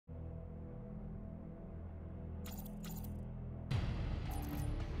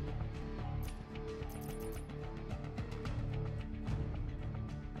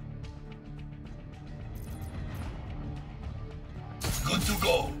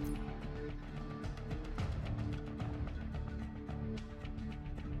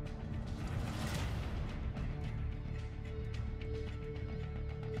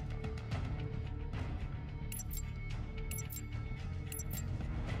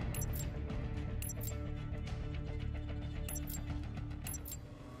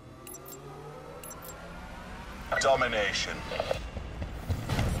Domination.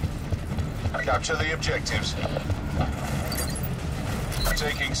 Capture the objectives.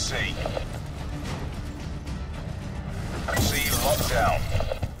 Taking C. C locked down.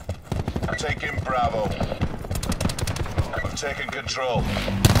 Taking Bravo. We've taken control.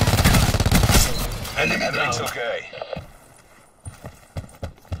 Enemy down. Took A.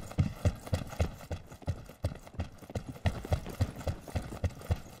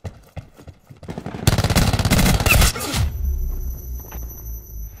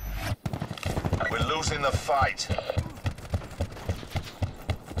 We're losing the fight.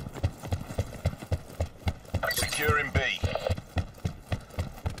 Securing B.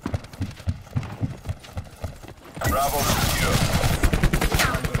 Bravo secure.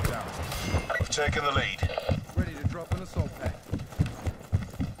 We've taken the lead. Ready to drop an assault pack.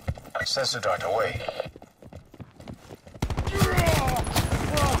 Sensor dart away.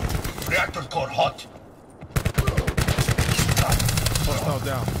 Reactor core hot. Hostile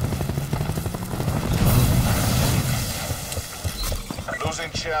down.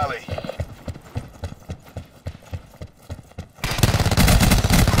 Losing Charlie.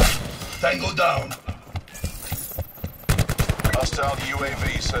 Tango down. Hostile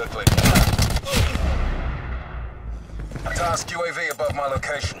UAV circling. Task UAV above my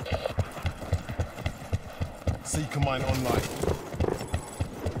location. C command online.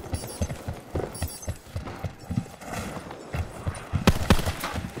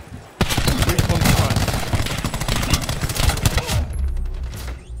 Recon front.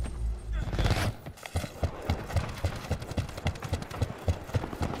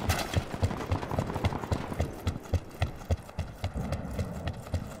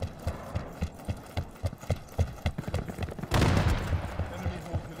 Enemy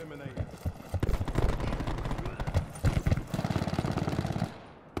hawk eliminated.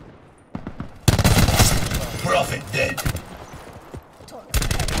 Prophet dead.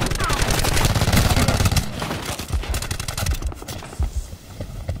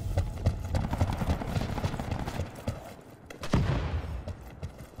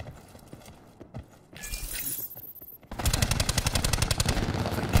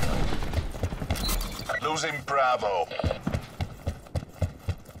 Losing Bravo.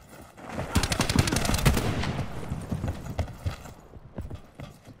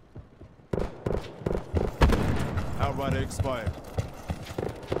 Outrider expired.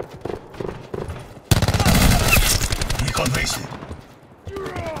 Recon wasted.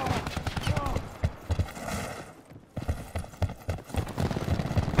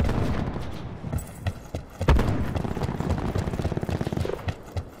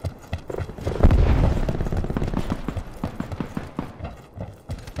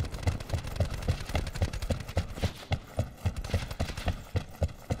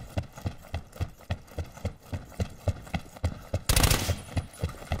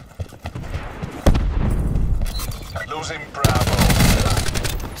 Losing Bravo.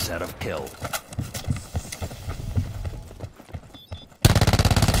 Set of kill.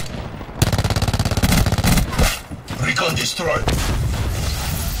 Recon destroyed.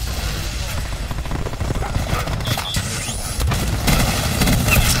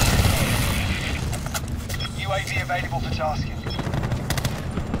 UAV available for tasking.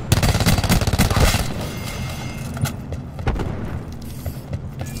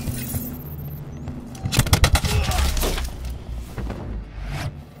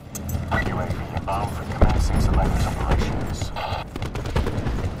 UAV above for commencing surveillance operations.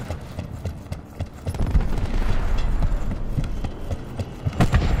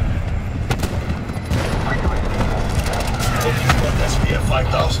 Hope you got SPF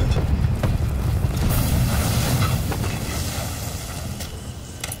 5000.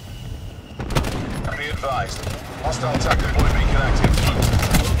 Be advised. Hostile tactical beacon active.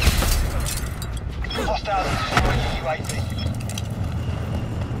 Hostile destroying UAV.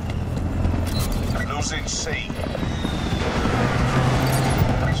 Losing C.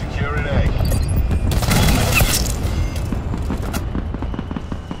 Securing A.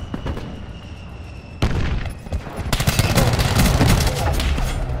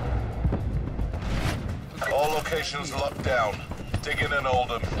 All locations locked down. Dig in and hold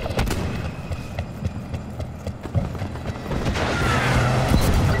them.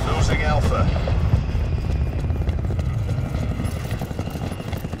 Losing Alpha.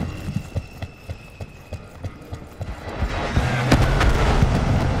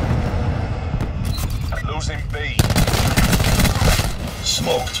 Losing B.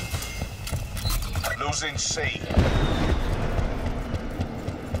 Smoked. Losing C.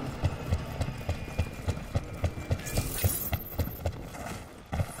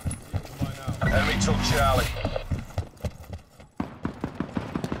 Enemy took Charlie.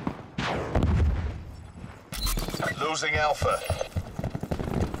 Losing Alpha.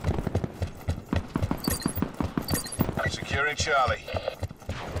 Securing Charlie.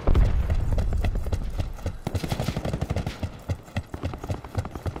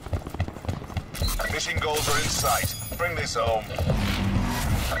 Mission goals are in sight. Bring this home.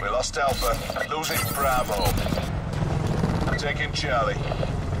 We lost Alpha. Losing Bravo. Taking Charlie.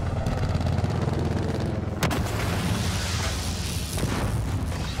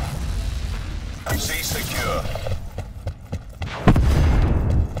 C secure.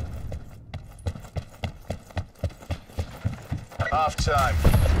 Half time.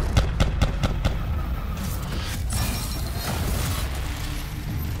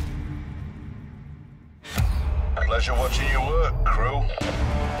 Pleasure watching you work, crew.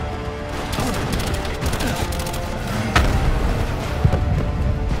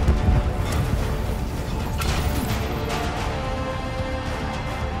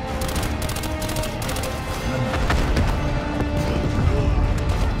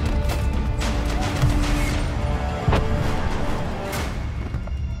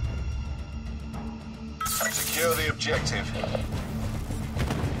 Secure the objective.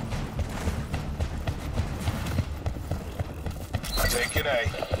 Taking A.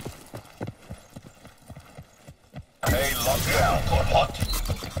 A locked down. Got hot.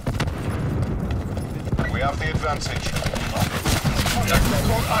 We have the advantage.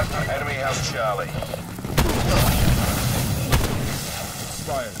 Enemy has Charlie.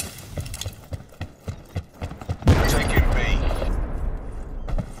 Expired. Taking B.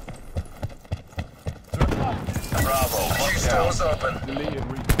 Bravo, locked down. Open. Deleted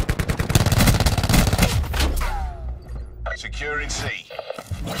recon. Securing C.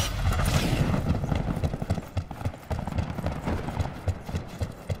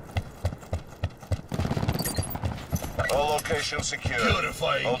 All locations secured.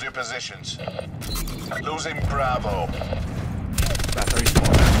 Purifying. Hold your positions. Losing Bravo. Battery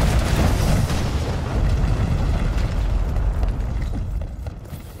small.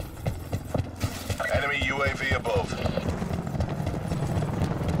 Enemy UAV above.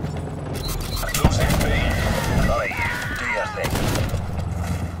 Losing B. Do your thing.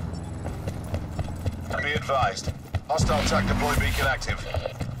 Be advised. Hostile TAC deploy beacon active.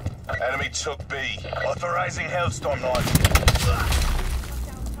 Enemy took B. Authorizing Hailstorm launch.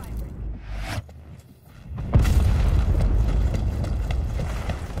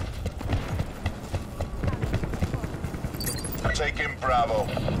 Taking Bravo.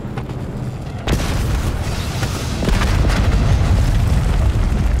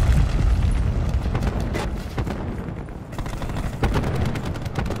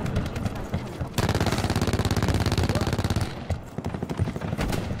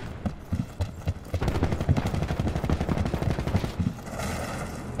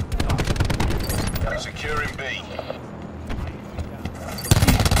 Securing B.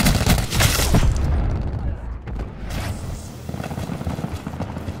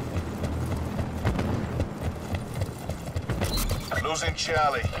 Losing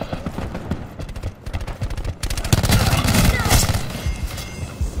Charlie.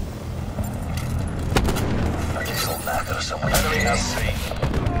 Enemy has C.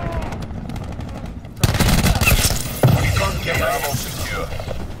 Bravo secure.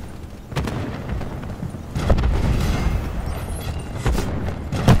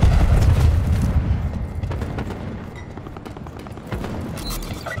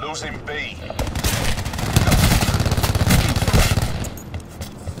 Losing B.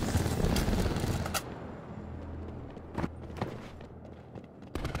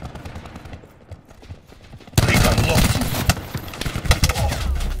 Recon locked.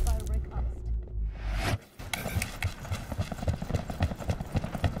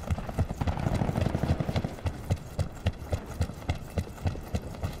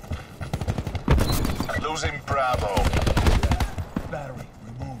 Losing Bravo. Battery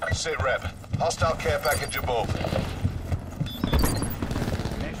removed. Sit rep. Hostile care package above.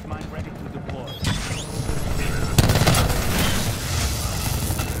 Mesh mine ready to deploy.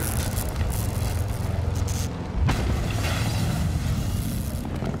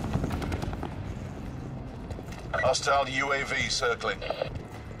 Hostile UAV circling.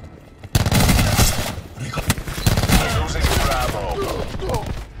 Recon. Losing Bravo.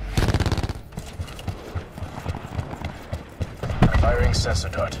 Firing sensor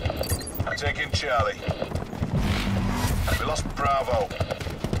dart. Taking Charlie. We lost Bravo.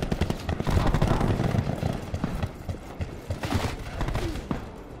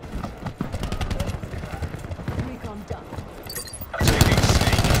 Recon done. Taking C.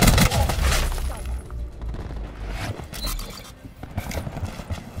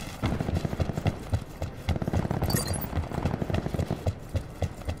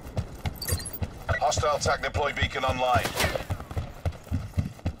 Hostile TAC deploy beacon online.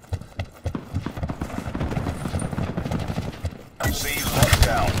 C locked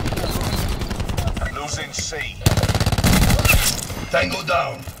down. Losing C. Tango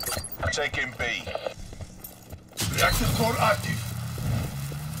down. Taking B. Reactor core active.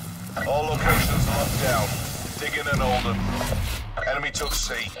 All locations locked down. Digging and holding. Enemy took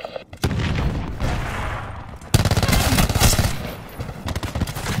C.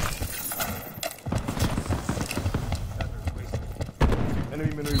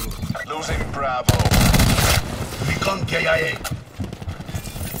 Enemy maneuver. Losing Bravo. Recon KIA.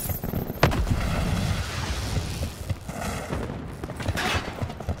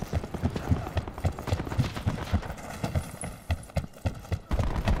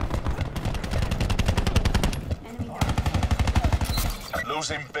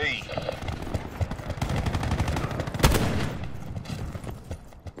 Losing B.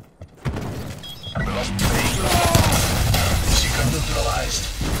 We lost B. Seeker neutralized.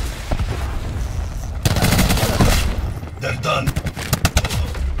 They're done.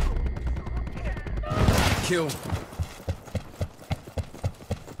 Kill.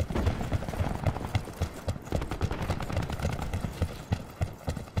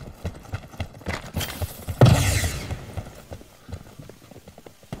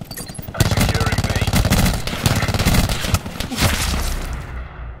 Securing B.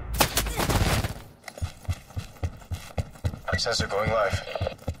 Sensor going live.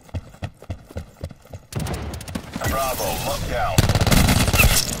 Bravo, locked down.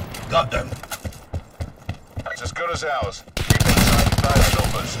 Got them. It's as good as ours. Keep inside by the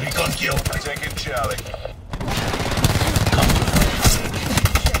numbers. Recon kill. Taking Charlie.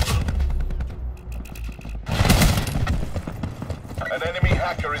 An enemy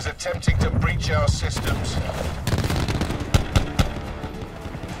hacker is attempting to breach our systems.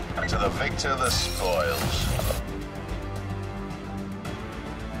 To the victor, the spoils.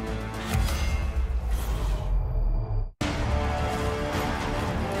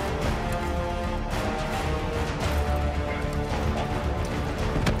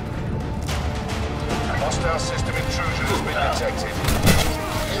 Hostile system intrusion has been detected.